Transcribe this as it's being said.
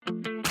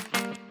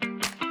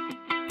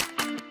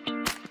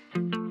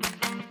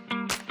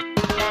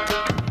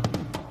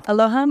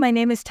Aloha, my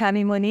name is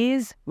Tammy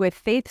Moniz with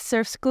Faith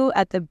Surf School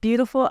at the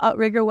beautiful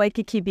OUTRIGGER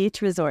Waikiki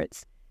Beach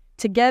Resorts.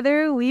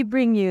 Together, we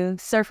bring you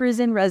Surfers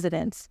in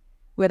Residence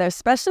with our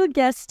special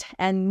guest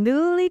and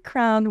newly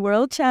crowned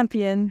world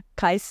champion,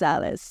 Kai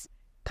Sallas.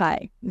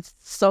 Kai,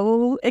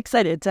 so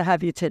excited to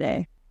have you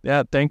today.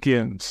 Yeah, thank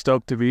you. I'm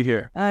stoked to be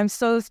here. I'm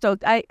so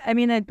stoked.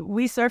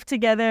 We surf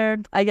together.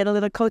 I get a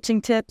little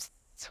coaching tips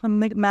from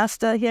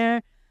Master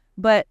here,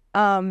 but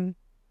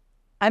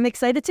I'm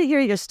excited to hear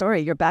your story,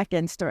 your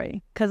back-end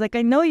story, because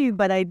I know you,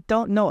 but I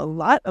don't know a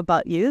lot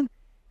about you,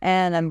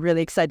 and I'm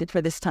really excited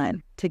for this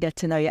time to get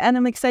to know you, and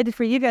I'm excited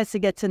for you guys to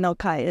get to know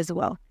Kai as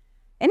well.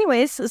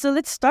 Anyways, so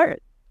let's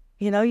start.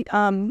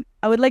 I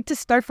would like to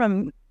start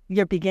from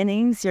your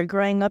beginnings, your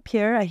growing up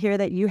here. I hear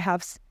that you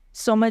have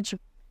so much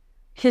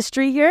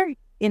history here,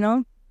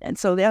 and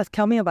so yeah,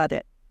 tell me about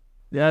it.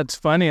 Yeah, it's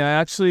funny. I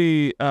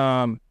actually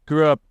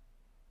grew up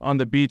on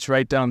the beach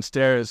right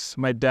downstairs.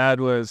 My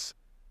dad was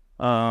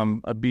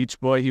a beach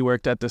boy. He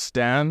worked at the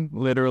stand,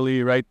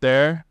 literally right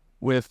there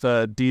with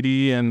Dee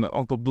Dee and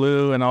Uncle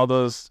Blue and all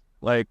those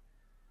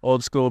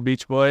old school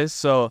beach boys.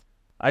 So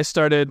I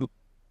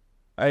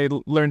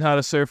learned how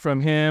to surf from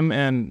him,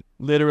 and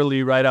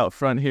literally right out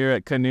front here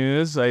at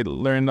Canoes, I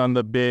learned on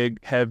the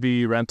big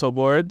heavy rental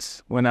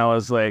boards when I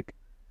was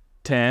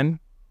 10.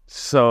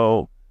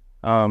 So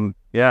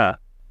yeah.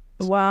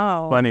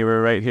 Wow. Funny,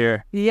 we're right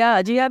here.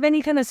 Yeah. Do you have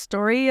any kind of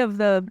story of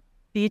the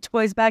Beach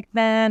Boys back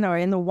then, or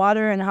in the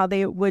water, and how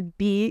they would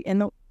be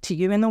to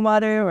you in the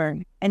water, or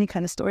any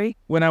kind of story?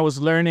 When I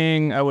was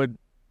learning,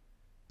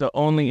 the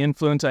only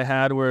influence I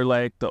had were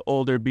the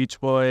older Beach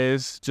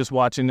Boys, just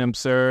watching them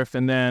surf.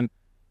 And then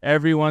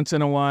every once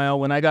in a while,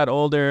 when I got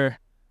older,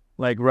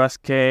 Russ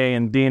K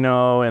and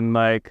Dino and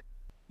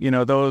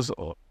those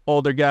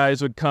older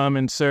guys would come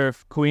and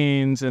surf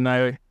Queens, and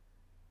I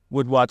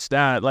would watch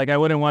that. I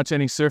wouldn't watch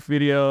any surf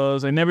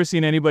videos. I never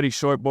seen anybody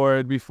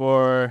shortboard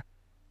before.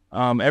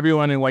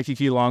 Everyone in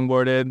Waikiki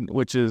longboarded,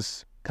 which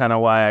is kind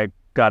of why I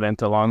got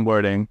into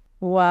longboarding.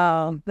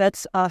 Wow,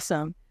 that's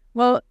awesome.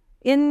 Well,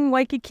 in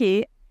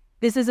Waikiki,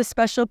 this is a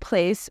special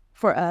place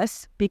for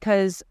us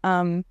because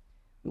the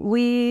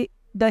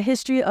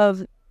history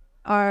of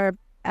our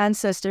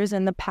ancestors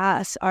in the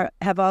past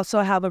have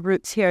a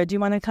roots here. Do you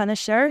want to kind of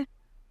share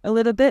a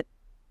little bit?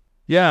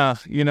 Yeah,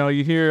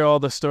 you hear all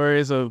the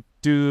stories of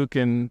Duke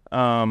and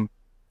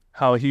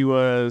how he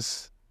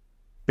was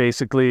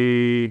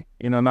basically,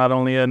 not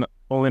only an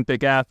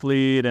Olympic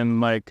athlete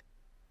and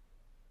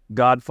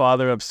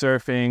godfather of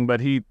surfing,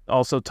 but he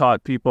also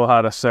taught people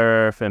how to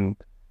surf,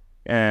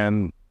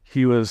 and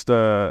he was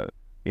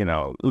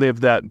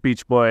lived that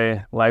beach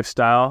boy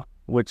lifestyle,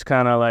 which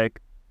kind of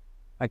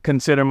I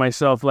consider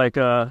myself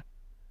a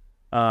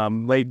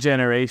late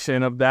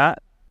generation of that.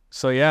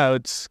 So yeah,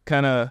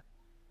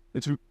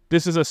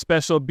 this is a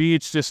special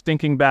beach, just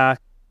thinking back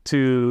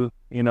to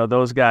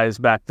those guys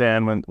back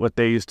then, what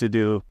they used to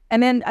do.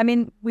 And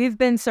then, we've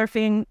been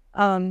surfing,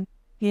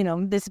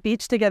 this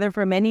beach together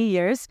for many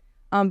years.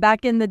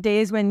 Back in the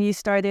days when you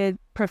started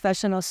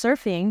professional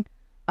surfing,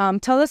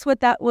 tell us what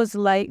that was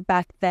like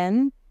back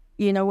then,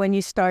 when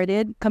you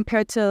started,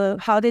 compared to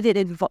how did it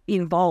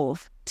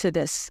evolve to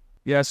this?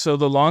 Yeah, so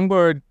the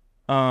longboard,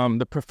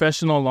 the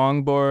professional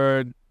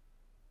longboard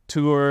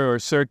tour or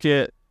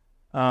circuit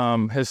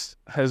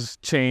has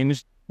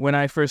changed. When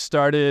I first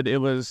started, it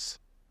was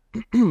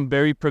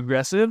very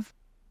progressive.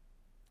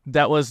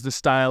 That was the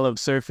style of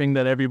surfing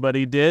that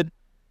everybody did.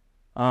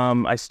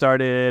 I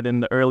started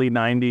in the early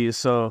 90s,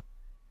 so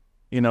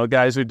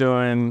guys were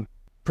doing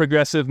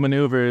progressive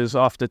maneuvers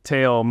off the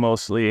tail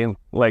mostly,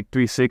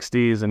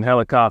 360s and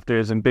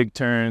helicopters and big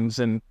turns.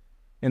 And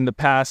in the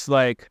past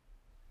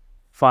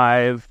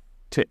 5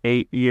 to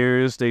 8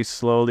 years, they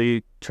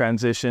slowly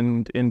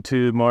transitioned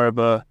into more of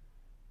a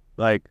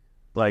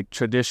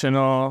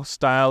traditional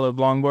style of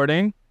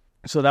longboarding.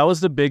 So that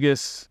was the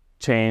biggest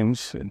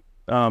change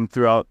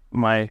throughout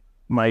my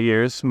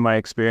years, my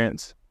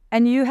experience.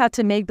 And you had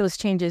to make those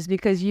changes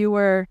because you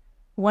were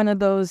one of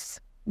those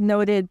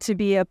noted to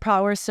be a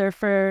power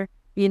surfer,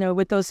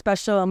 with those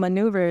special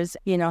maneuvers.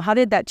 How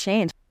did that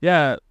change?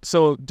 Yeah,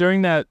 so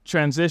during that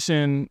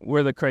transition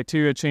where the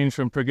criteria changed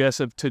from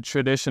progressive to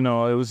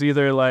traditional, it was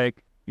either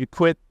you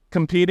quit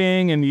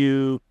competing and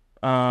you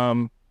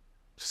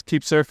just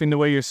keep surfing the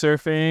way you're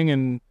surfing,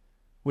 and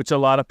which a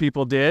lot of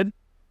people did.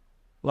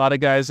 A lot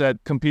of guys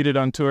that competed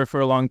on tour for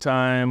a long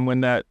time,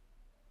 when that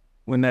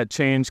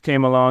change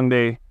came along,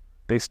 they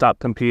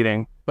stopped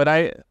competing. But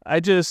I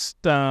just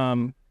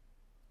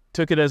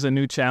took it as a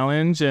new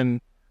challenge, and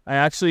I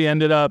actually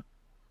ended up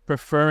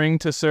preferring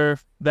to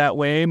surf that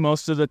way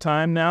most of the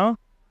time now.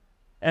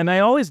 And I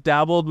always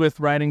dabbled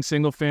with riding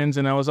single fins,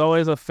 and I was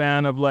always a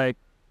fan of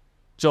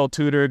Joel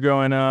Tudor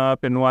growing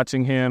up and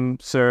watching him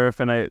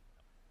surf, and I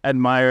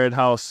admired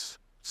how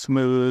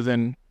smooth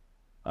and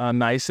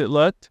nice it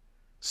looked.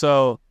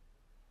 So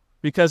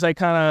because I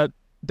kind of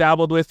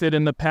dabbled with it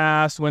in the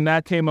past, when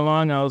that came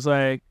along, I was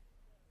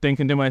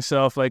thinking to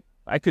myself,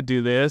 I could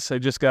do this. I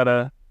just got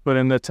to put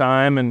in the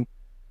time. And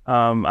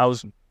I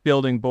was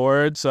building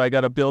boards, so I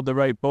got to build the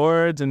right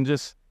boards and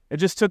just it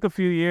just took a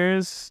few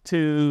years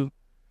to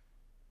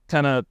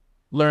kind of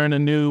learn a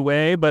new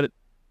way, but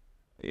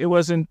it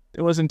wasn't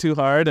too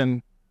hard,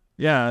 and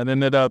yeah, it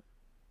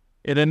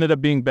ended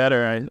up being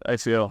better. I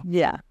feel.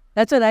 Yeah,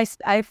 that's what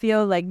I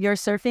feel like your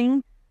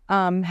surfing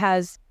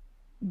has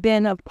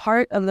been a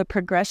part of the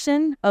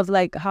progression of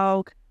like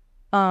how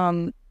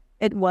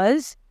it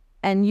was,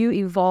 and you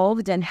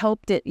evolved and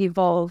helped it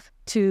evolve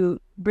to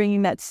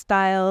bringing that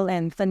style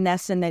and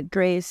finesse and that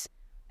grace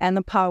and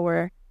the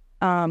power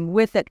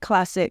with that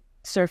classic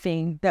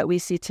surfing that we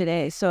see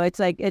today. So it's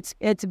like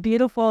it's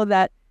beautiful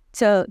that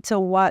to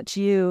watch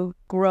you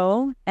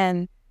grow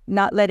and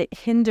not let it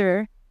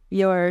hinder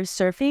your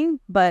surfing,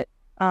 but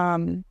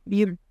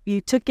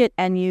you took it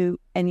and you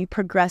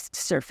progressed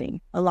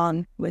surfing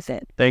along with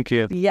it. Thank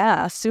you.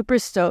 Yeah, super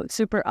stoked,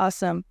 super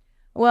awesome.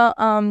 Well,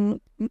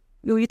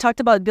 we talked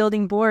about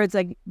building boards.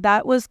 Like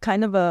that was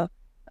kind of a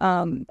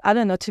I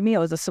don't know, to me it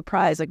was a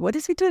surprise. Like, what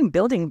is he doing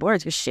building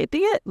boards? You're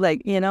shaping it?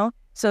 Like, you know?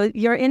 So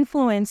your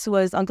influence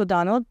was Uncle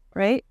Donald,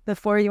 right?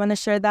 Before, you want to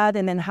share that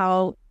and then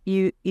how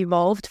you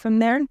evolved from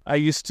there? I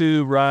used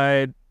to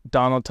ride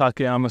Donald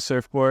Takayama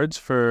surfboards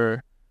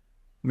for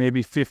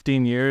maybe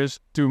 15 years.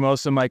 Through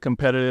most of my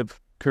competitive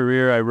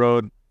career, I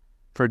rode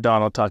for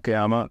Donald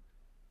Takayama.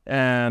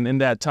 And in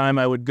that time,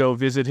 I would go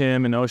visit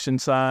him in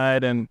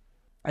Oceanside, and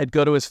I'd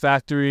go to his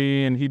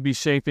factory, and he'd be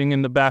shaping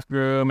in the back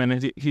room,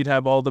 and he'd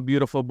have all the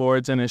beautiful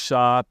boards in his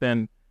shop.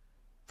 And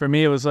for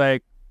me, it was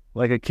like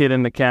a kid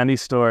in the candy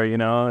store, you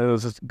know? It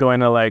was just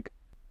going to like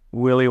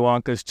Willy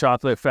Wonka's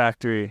chocolate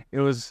factory. It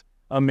was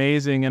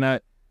amazing. And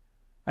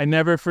I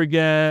never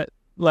forget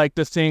like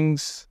the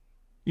things,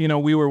 you know,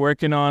 we were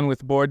working on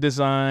with board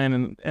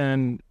design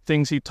and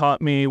things he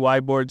taught me, why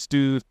boards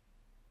do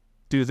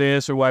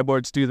this or why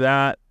boards do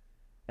that.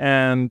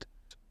 And,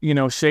 you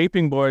know,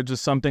 shaping boards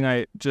was something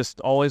I just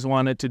always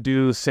wanted to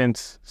do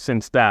since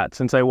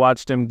I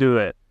watched him do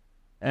it.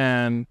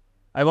 And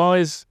I've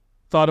always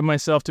thought of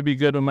myself to be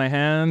good with my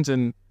hands.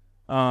 And,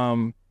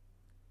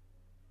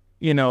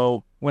 you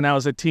know, when I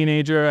was a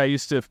teenager, I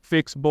used to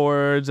fix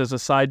boards as a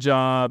side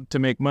job to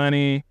make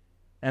money.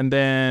 And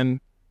then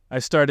I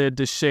started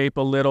to shape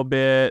a little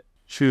bit.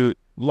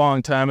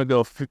 Long time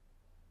ago,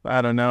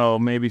 I don't know,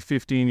 maybe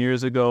 15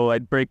 years ago,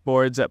 I'd break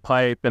boards at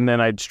pipe, and then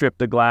I'd strip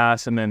the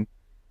glass and then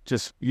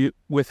just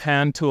with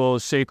hand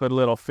tools shape a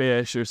little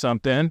fish or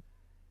something.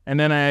 And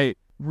then I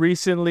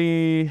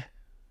recently,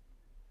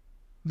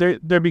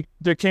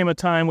 there came a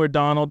time where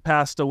Donald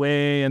passed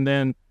away, and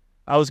then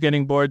I was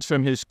getting boards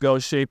from his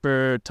ghost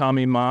shaper,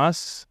 Tammy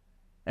Moniz,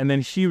 and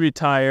then he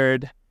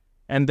retired.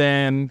 And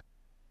then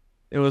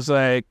it was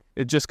like,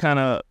 it just kind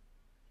of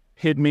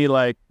hit me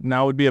like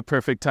now would be a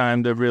perfect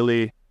time to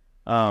really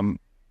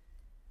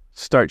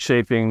start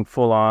shaping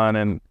full on.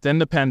 And then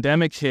the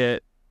pandemic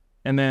hit,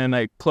 and then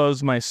I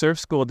closed my surf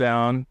school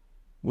down,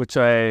 which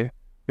I've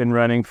been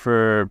running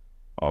for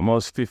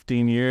almost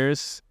 15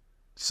 years.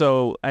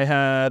 So I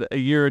had a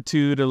year or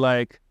two to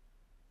like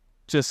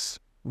just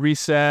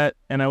reset,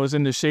 and I was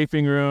in the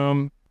shaping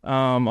room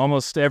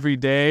almost every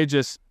day,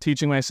 just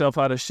teaching myself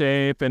how to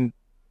shape and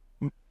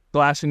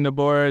glassing the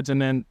boards,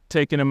 and then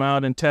taking them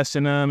out and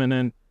testing them, and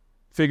then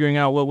figuring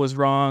out what was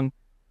wrong.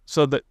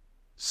 So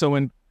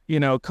when, you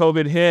know,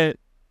 COVID hit,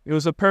 it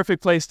was a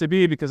perfect place to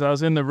be because I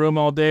was in the room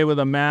all day with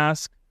a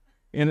mask,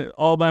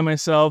 all by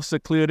myself,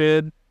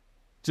 secluded,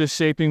 just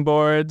shaping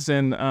boards.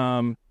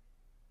 And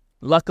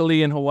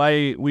luckily in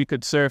Hawaii, we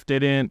could surf. They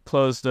didn't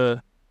close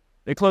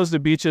they closed the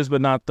beaches, but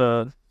not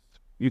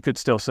you could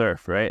still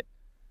surf, right?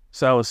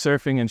 So I was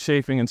surfing and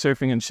shaping and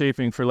surfing and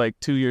shaping for like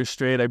 2 years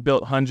straight. I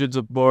built hundreds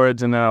of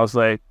boards, and then I was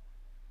like,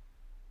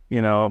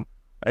 you know,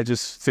 I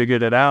just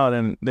figured it out,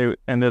 and they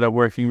ended up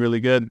working really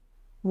good.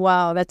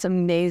 Wow, that's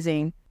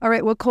amazing. All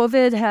right, well,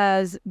 COVID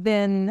has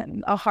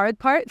been a hard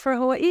part for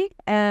Hawaii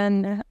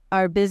and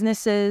our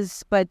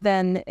businesses, but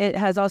then it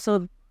has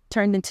also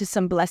turned into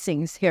some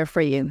blessings here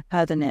for you,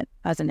 hasn't it?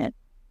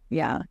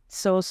 Yeah,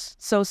 so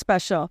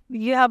special.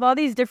 You have all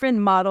these different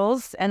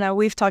models, and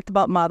we've talked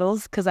about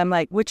models because I'm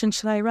like, which one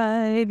should I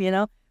ride, you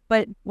know?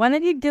 But why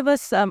don't you give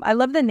us, I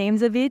love the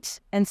names of each,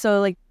 and so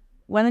like,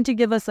 why don't you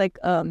give us like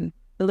a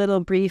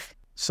little brief?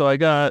 So I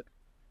got,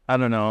 I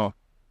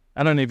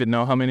don't even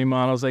know how many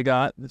models I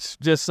got. It's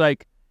just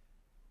like,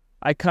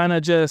 I kind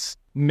of just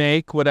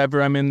make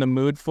whatever I'm in the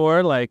mood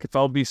for. Like if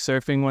I'll be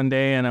surfing one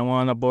day and I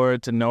want a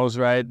board to nose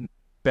ride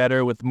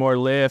better with more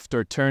lift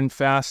or turn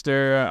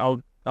faster,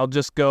 I'll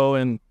just go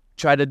and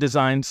try to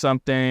design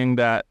something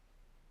that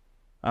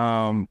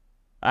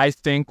I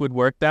think would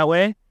work that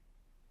way.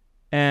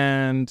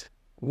 And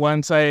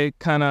once I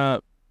kind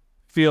of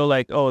feel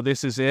like, oh,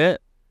 this is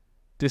it,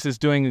 this is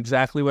doing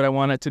exactly what I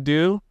want it to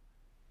do,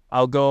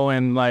 I'll go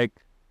and like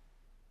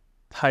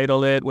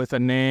title it with a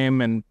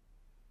name and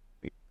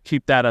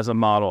keep that as a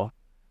model.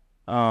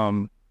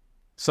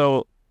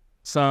 So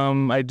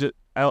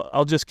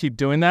I'll just keep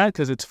doing that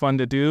because it's fun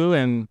to do.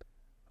 And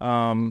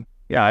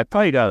yeah, I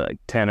probably got like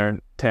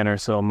 10 or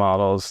so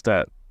models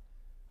that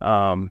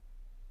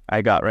I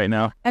I got right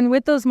now. And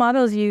with those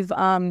models, you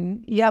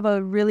have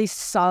a really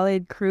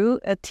solid crew,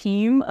 a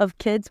team of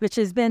kids, which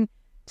has been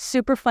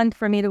super fun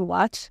for me to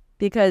watch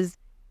because,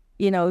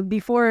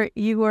 before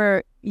you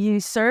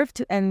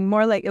surfed and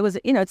more like it was,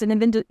 it's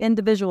an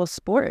individual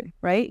sport,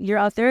 right? You're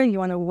out there and you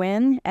want to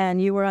win,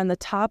 and you were on the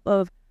top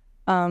of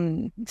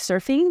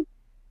surfing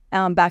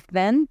back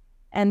then.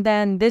 And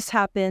then this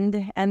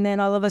happened, and then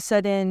all of a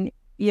sudden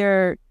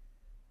you're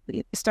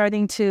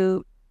starting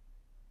to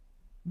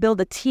build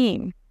a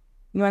team.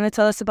 You want to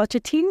tell us about your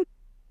team?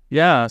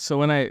 Yeah, so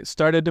when I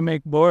started to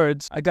make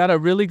boards, I got a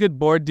really good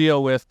board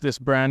deal with this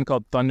brand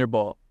called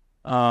Thunderbolt,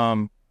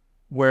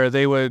 where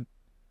they would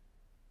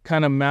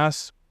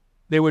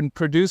they would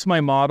produce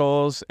my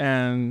models,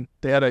 and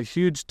they had a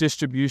huge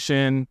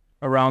distribution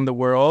around the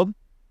world.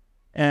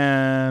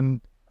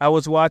 And I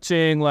was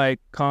watching like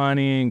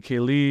Connie and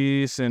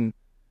Kayleese and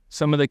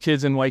some of the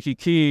kids in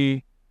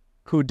Waikiki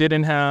who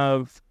didn't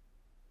have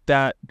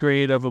that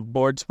great of a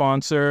board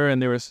sponsor,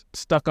 and they were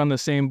stuck on the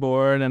same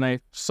board, and I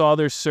saw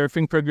their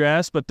surfing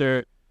progress, but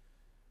their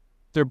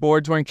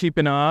boards weren't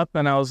keeping up.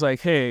 And I was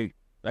like, hey,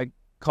 I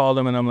called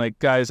them and I'm like,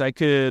 guys, I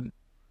could,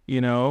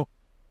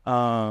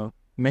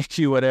 make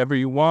you whatever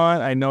you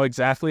want. I know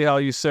exactly how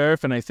you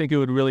surf, and I think it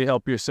would really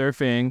help your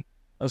surfing.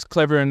 I was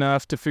clever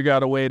enough to figure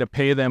out a way to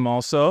pay them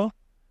also,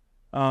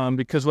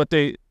 because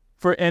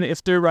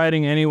if they're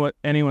riding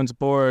anyone's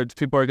boards,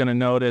 people are going to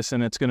notice,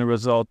 and it's going to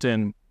result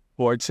in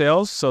board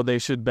sales, so they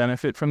should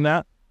benefit from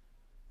that.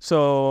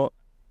 So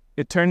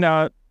it turned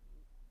out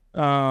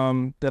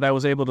that I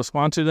was able to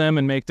sponsor them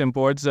and make them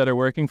boards that are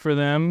working for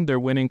them. They're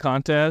winning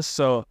contests,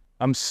 so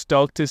I'm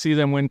stoked to see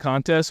them win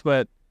contests.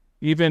 But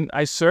even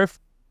I surf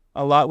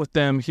a lot with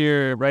them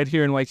right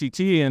here in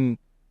Waikiki, and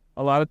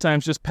a lot of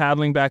times just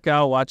paddling back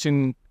out,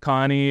 watching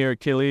Connie or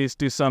Kayleese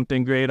do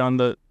something great on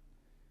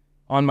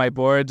my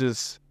boards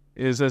is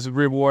as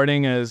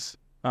rewarding as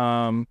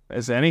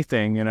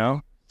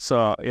anything,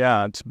 So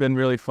yeah, it's been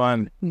really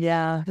fun.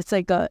 Yeah, it's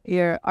like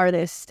you're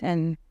artist,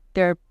 and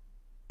they're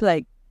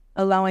like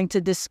allowing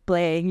to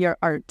display your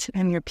art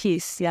and your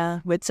piece,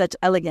 with such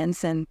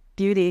elegance and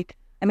beauty.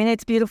 I mean,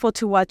 it's beautiful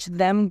to watch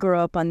them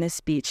grow up on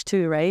this beach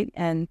too, right?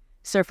 And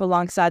surf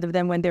alongside of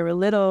them when they were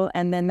little,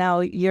 and then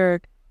now you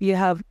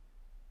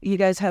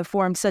guys have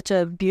formed such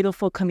a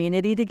beautiful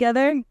community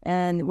together,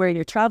 and where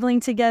you're traveling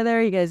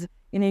together. You guys,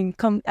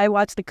 I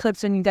watch the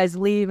clips when you guys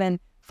leave and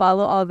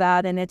follow all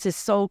that, and it's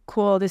just so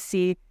cool to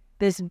see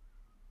this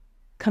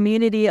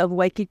community of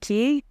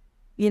Waikiki,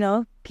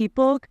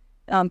 people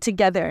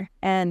together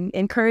and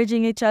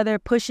encouraging each other,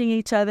 pushing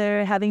each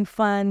other, having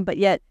fun, but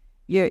yet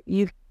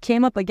you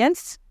came up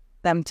against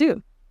them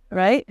too,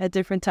 right? At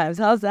different times.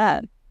 How's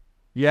that?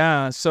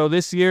 Yeah, so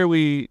this year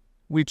we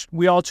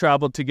all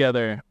traveled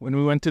together. When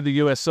we went to the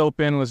US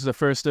Open was the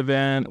first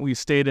event. We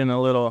stayed in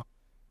a little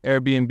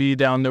Airbnb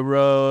down the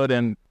road,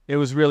 and it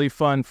was really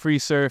fun, free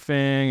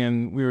surfing,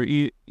 and we were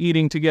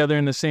eating together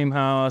in the same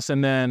house.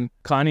 And then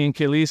Connie and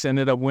Kayleese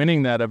ended up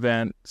winning that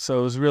event. So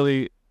it was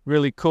really,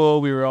 really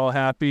cool. We were all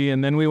happy.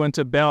 And then we went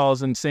to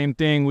Bell's, and same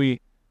thing. We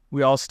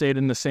all stayed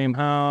in the same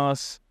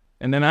house.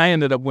 And then I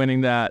ended up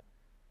winning that.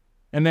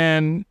 And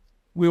then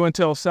we went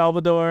to El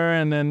Salvador,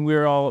 and then we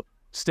were all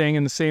staying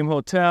in the same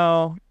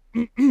hotel.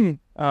 And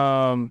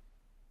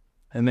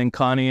then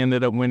Connie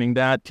ended up winning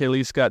that.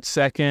 Kayleese got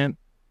second.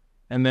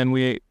 And then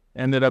we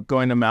ended up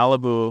going to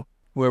Malibu,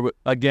 where,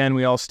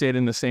 we all stayed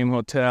in the same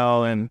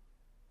hotel. And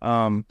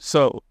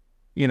so,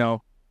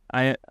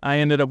 I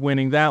ended up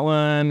winning that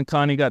one.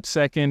 Connie got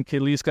second.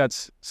 Kayleese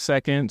got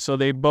second. So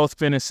they both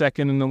finished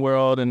second in the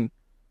world, and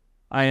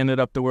I ended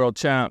up the world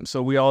champ.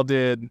 So we all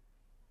did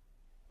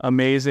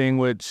amazing,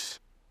 which,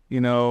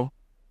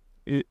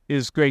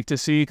 is great to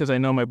see because I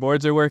know my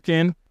boards are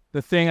working.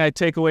 The thing I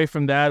take away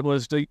from that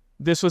was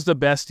this was the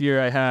best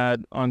year I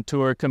had on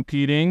tour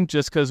competing,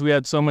 just because we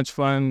had so much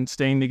fun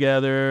staying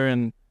together.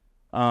 And,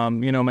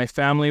 my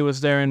family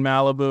was there in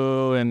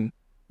Malibu, and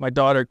my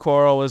daughter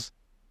Coral was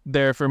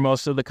there for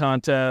most of the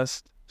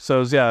contest.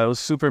 So, it was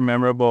super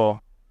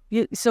memorable.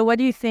 So what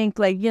do you think,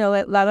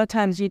 a lot of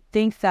times you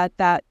think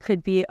that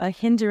could be a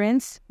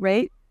hindrance,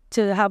 right?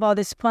 To have all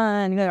this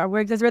fun,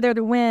 because we're there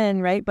to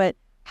win, right? But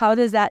how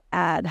does that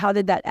add? How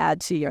did that add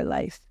to your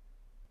life?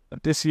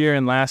 This year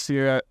and last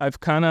year,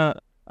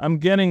 I'm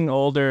getting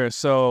older,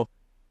 so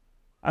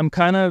I'm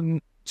kind of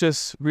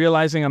just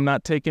realizing I'm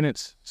not taking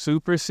it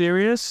super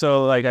serious.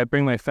 So I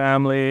bring my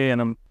family,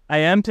 and I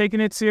am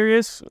taking it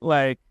serious,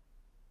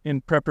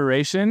 in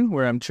preparation,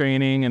 where I'm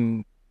training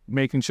and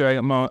making sure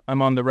I'm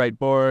on the right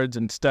boards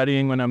and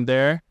studying when I'm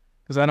there,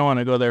 because I don't want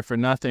to go there for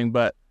nothing.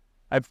 But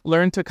I've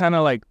learned to kind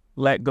of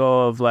let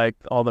go of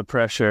all the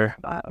pressure,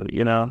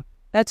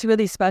 That's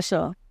really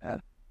special.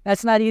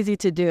 That's not easy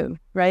to do,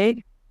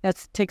 right?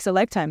 That takes a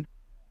lifetime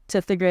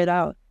to figure it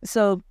out.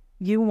 So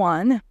you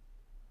won,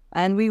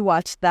 and we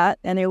watched that,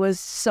 and it was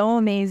so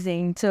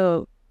amazing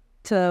to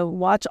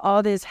watch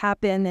all this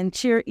happen and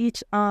cheer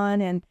each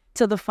on and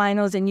to the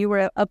finals. And you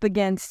were up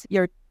against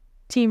your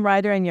team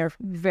rider and your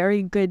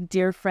very good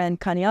dear friend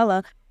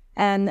Kaniala,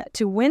 and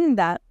to win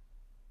that,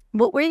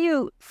 What were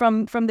you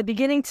from the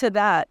beginning to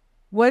that?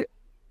 What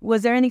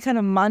was there any kind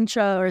of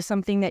mantra or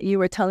something that you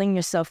were telling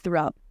yourself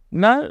throughout?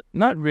 Not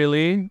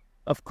really.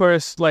 Of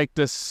course, like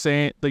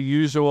the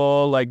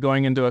usual, like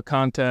going into a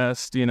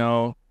contest,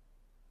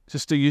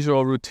 just the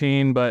usual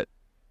routine. But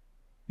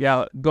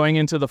yeah, going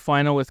into the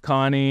final with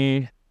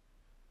Connie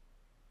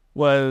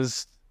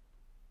was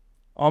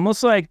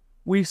almost like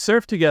we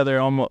surf together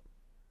almost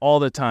all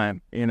the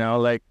time.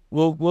 Like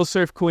we'll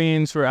surf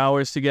Queens for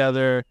hours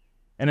together,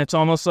 and it's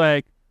almost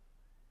like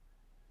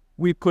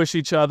we push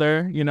each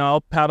other.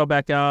 I'll paddle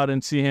back out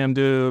and see him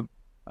do,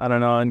 I don't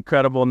know,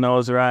 incredible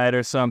nose ride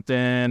or something,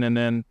 and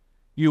then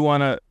you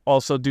want to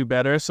also do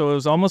better. So it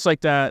was almost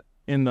like that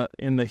in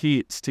the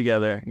heats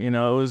together. It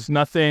was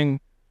nothing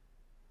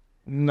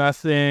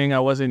I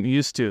wasn't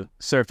used to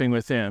surfing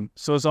with him.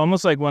 So it's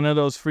almost like one of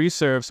those free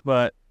surfs,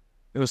 but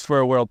it was for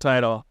a world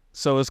title.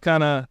 So it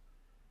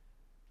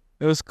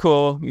was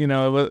cool.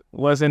 It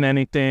wasn't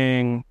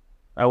anything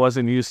I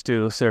wasn't used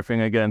to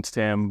surfing against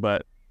him,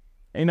 but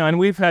and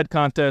we've had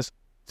contests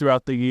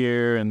throughout the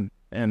year, and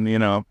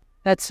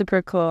That's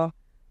super cool.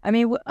 I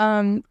mean,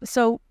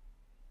 so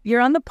you're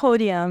on the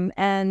podium,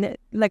 and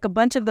like a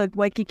bunch of the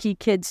Waikiki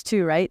kids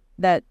too, right?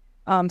 That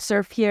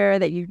surf here,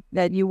 that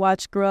you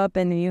watch grow up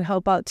and you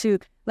help out too.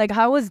 Like,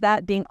 how was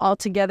that being all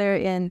together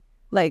in,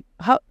 like,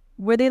 how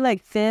were they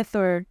like fifth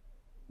or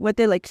what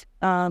they like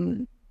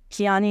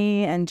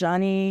Kiani and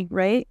Johnny,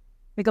 right?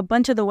 Like a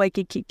bunch of the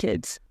Waikiki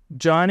kids.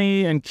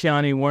 Johnny and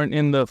Kiani weren't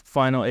in the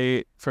final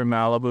 8 for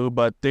Malibu,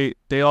 but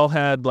they all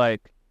had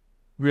like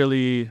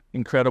really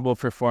incredible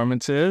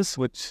performances,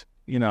 which,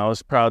 I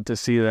was proud to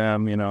see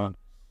them,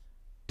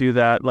 do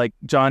that. Like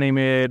Johnny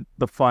made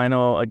the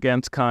final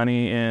against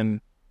Connie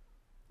in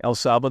El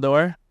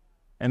Salvador,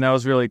 and that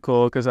was really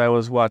cool because I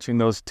was watching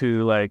those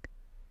two like,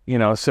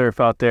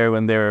 surf out there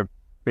when they were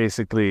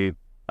basically,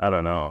 I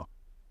don't know,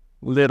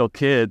 little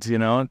kids,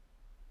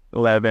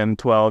 11,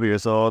 12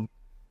 years old.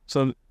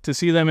 So to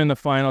see them in the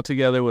final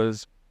together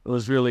was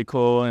really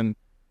cool. And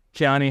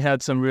Kiani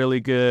had some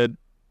really good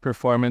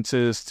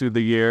performances through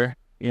the year,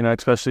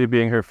 especially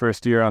being her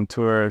first year on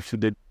tour.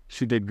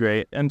 She did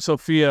great. And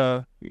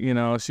Sophia,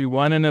 she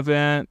won an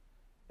event,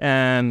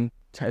 and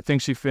I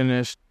think she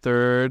finished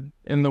 3rd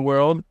in the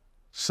world.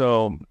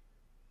 So,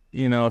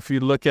 if you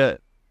look at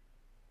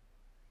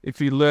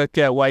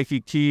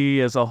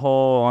Waikiki as a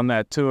whole on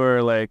that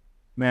tour, like,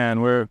 man,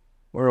 we're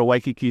a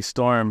Waikiki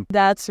storm.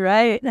 That's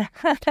right.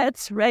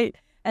 That's right.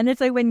 And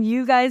it's like when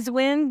you guys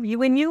win,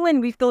 when you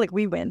win, we feel like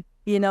we win.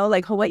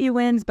 Like Hawaii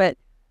wins, but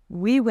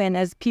we win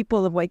as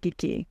people of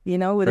Waikiki.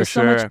 There's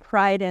so much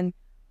pride in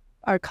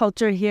our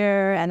culture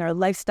here and our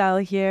lifestyle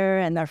here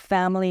and our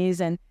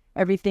families and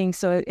everything.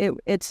 So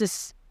it's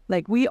just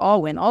like we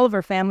all win. All of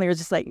our family are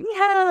just like,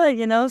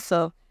 yeah,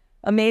 so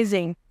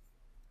amazing.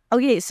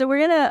 Okay, so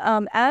we're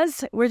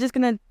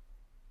gonna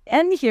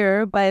end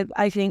here, but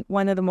I think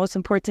one of the most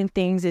important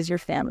things is your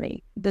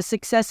family. The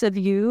success of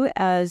you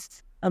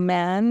as a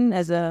man,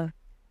 as a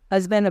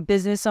husband, a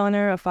business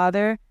owner, a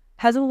father,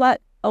 has a lot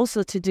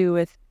also to do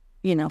with,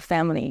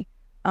 family.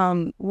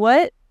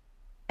 What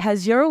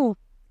has your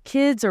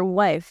kids or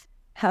wife,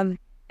 have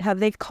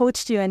they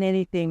coached you on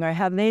anything, or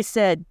have they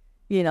said,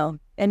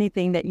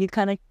 anything that you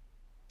kind of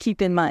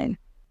keep in mind?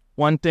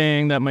 One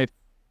thing that my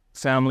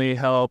family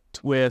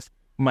helped with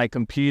my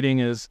competing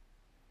is,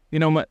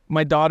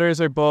 my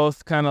daughters are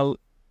both kind of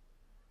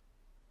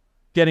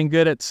getting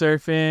good at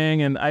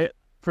surfing, and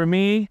for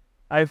me,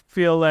 I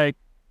feel like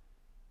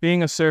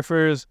being a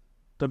surfer is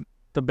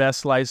the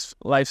best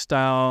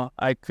lifestyle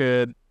I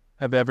could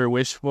have ever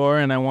wished for,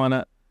 and I want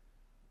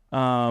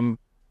to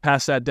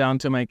pass that down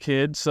to my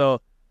kids.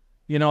 So,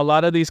 a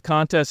lot of these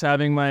contests,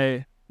 having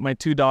my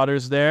 2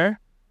 daughters there,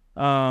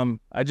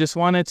 I just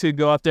wanted to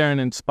go out there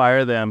and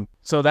inspire them.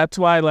 So that's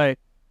why,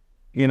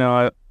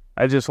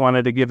 I just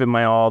wanted to give it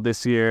my all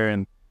this year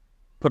and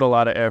put a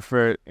lot of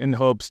effort in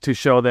hopes to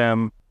show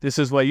them this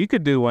is what you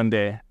could do one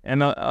day.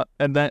 And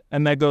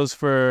that goes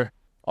for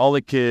all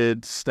the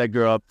kids that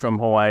grow up from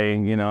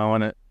Hawaii. I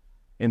want to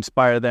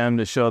inspire them,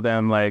 to show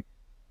them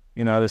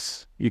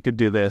this, you could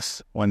do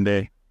this one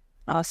day.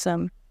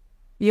 Awesome.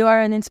 You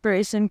are an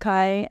inspiration,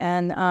 Kai.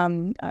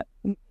 And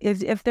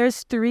if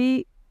there's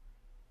 3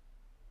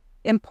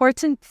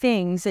 important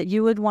things that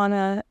you would want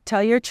to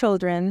tell your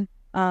children,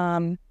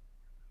 or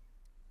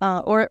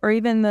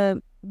even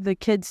the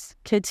kids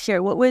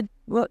here, what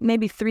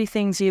maybe 3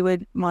 things you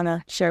would want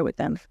to share with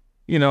them?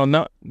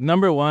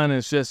 Number 1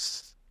 is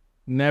just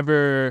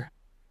never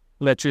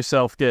let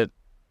yourself get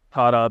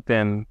caught up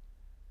in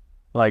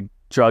like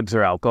drugs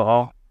or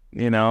alcohol,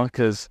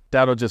 because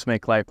that'll just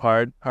make life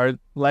hard.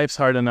 Life's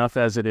hard enough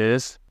as it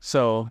is.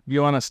 So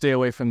you want to stay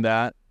away from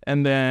that.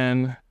 And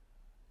then,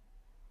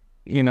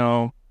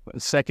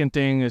 second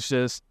thing is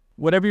just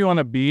whatever you want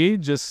to be,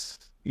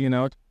 just,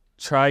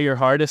 try your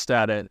hardest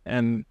at it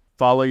and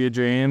follow your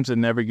dreams and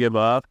never give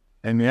up.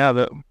 And I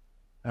don't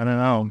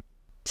know.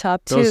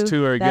 Top 2. Those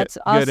 2 are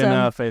awesome. Good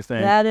enough, I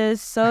think. That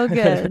is so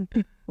good.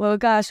 Well,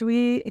 gosh,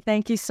 we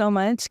thank you so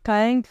much,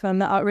 Kai, from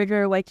the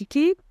Outrigger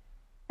Waikiki.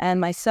 and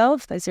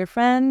myself as your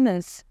friend,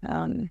 as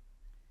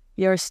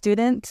your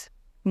student.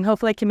 And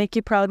hopefully I can make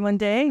you proud one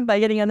day by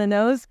getting on the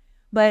nose.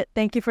 But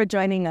thank you for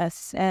joining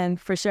us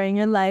and for sharing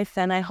your life.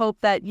 And I hope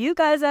that you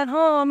guys at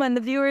home and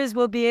the viewers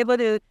will be able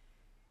to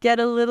get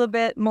a little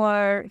bit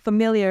more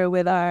familiar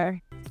with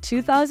our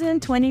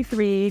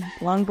 2023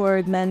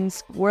 Longboard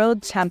Men's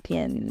World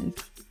Champion.